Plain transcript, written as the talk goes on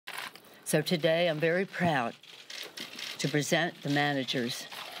So today I'm very proud to present the managers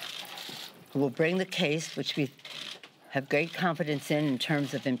who will bring the case, which we have great confidence in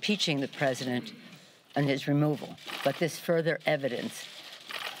terms of impeaching the president and his removal. But this further evidence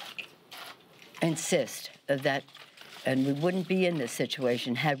insists that, and we wouldn't be in this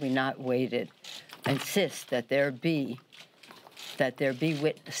situation had we not waited, insist that there be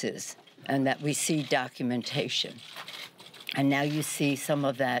witnesses and that we see documentation. And now you see some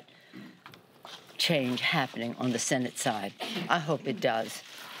of that change happening on the Senate side. I hope it does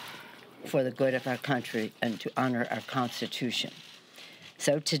for the good of our country and to honor our Constitution.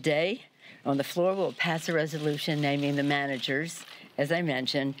 So today, on the floor, we'll pass a resolution naming the managers, as I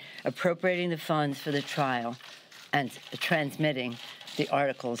mentioned, appropriating the funds for the trial and transmitting the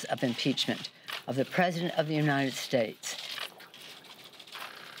articles of impeachment of the President of the United States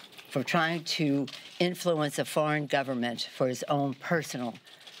for trying to influence a foreign government for his own personal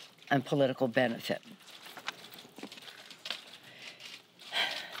and political benefit.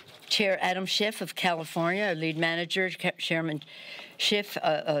 Chair Adam Schiff of California, our lead manager, Chairman Schiff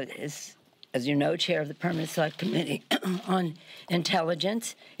is, as you know, chair of the Permanent Select Committee on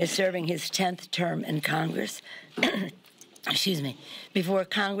Intelligence, is serving his 10th term in Congress. Excuse me. Before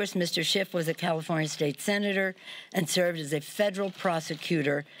Congress, Mr. Schiff was a California state senator and served as a federal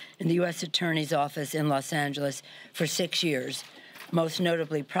prosecutor in the U.S. Attorney's Office in Los Angeles for 6 years, most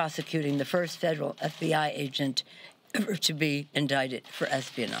notably prosecuting the first federal FBI agent ever to be indicted for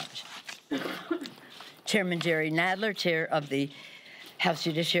espionage. Chairman Jerry Nadler, chair of the House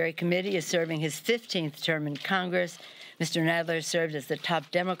Judiciary Committee, is serving his 15th term in Congress. Mr. Nadler served as the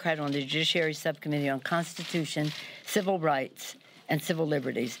top Democrat on the Judiciary Subcommittee on Constitution, Civil Rights, and Civil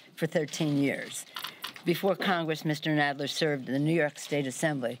Liberties for 13 years. Before Congress, Mr. Nadler served in the New York State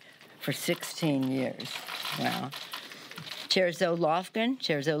Assembly for 16 years. Wow. Chair Zoe Lofgren,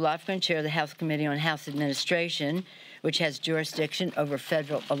 chair of the House Committee on House Administration, which has jurisdiction over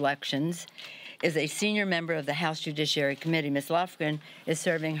federal elections, is a senior member of the House Judiciary Committee. Ms. Lofgren is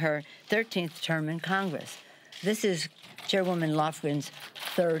serving her 13th term in Congress. This is Chairwoman Lofgren's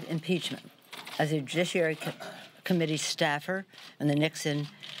third impeachment as a Judiciary Committee staffer in the Nixon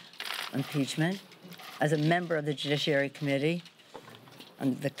impeachment, as a member of the Judiciary Committee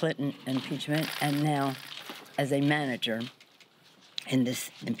on the Clinton impeachment, and now as a manager in this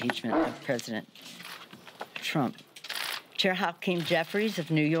impeachment of President Trump. Chair Hakeem Jeffries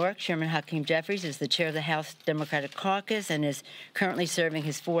of New York. Chairman Hakeem Jeffries is the chair of the House Democratic Caucus and is currently serving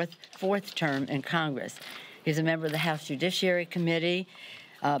his fourth term in Congress. He's a member of the House Judiciary Committee.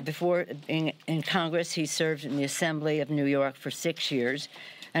 Before being in Congress, he served in the Assembly of New York for 6 years,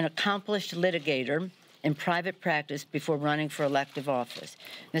 an accomplished litigator in private practice before running for elective office.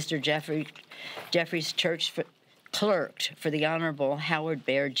 Mr. Jeffries clerked for the Honorable Howard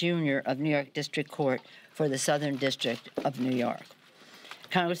Baer, Jr. of New York District Court for the Southern District of New York.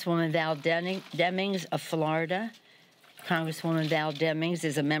 Congresswoman Val Demings of Florida. Congresswoman Val Demings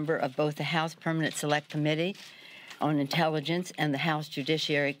is a member of both the House Permanent Select Committee on Intelligence and the House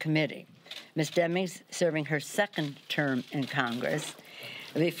Judiciary Committee. Ms. Demings serving her second term in Congress.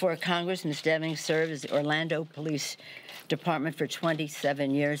 Before Congress, Ms. Demings served as the Orlando Police Department for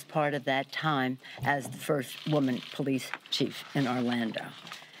 27 years, part of that time as the first woman police chief in Orlando.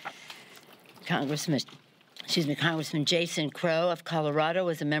 Congressman Jason Crow of Colorado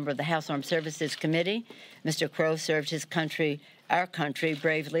was a member of the House Armed Services Committee. Mr. Crow served our country,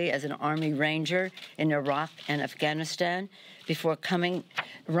 bravely as an Army Ranger in Iraq and Afghanistan. Before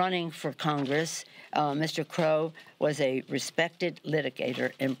running for Congress, Mr. Crow was a respected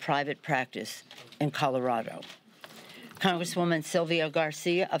litigator in private practice in Colorado. Congresswoman Sylvia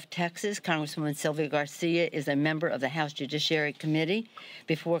Garcia of Texas. Congresswoman Sylvia Garcia is a member of the House Judiciary Committee.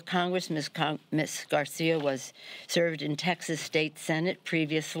 Before Congress, Ms. Garcia served in Texas State Senate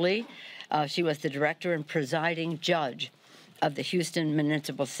previously. She was the director and presiding judge of the Houston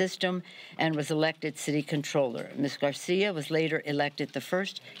Municipal System and was elected city controller. Ms. Garcia was later elected the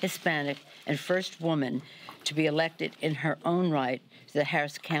first Hispanic and first woman to be elected in her own right to the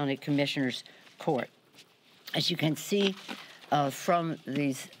Harris County Commissioner's Court. As you can see from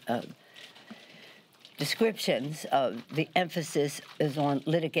these descriptions, the emphasis is on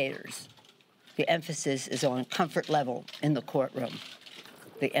litigators. The emphasis is on comfort level in the courtroom.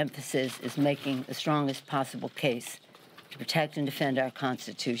 The emphasis is making the strongest possible case to protect and defend our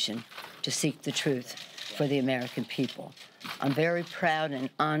Constitution, to seek the truth for the American people. I'm very proud and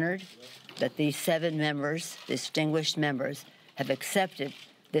honored that these 7 members, distinguished members, have accepted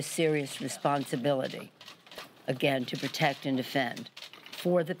this serious responsibility, again, to protect and defend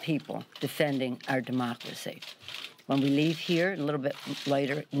for the people, defending our democracy. When we leave here, a little bit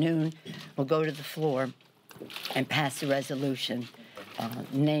later, noon, will go to the floor and pass a resolution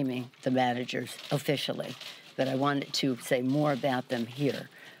naming the managers officially. But I wanted to say more about them here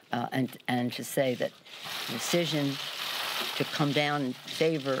and to say that the decision to come down in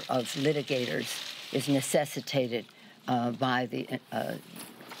favor of litigators is necessitated by the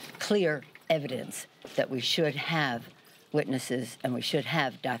clear evidence that we should have witnesses and we should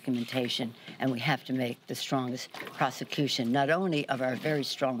have documentation, and we have to make the strongest prosecution, not only of our very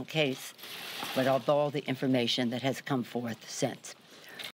strong case, but of all the information that has come forth since.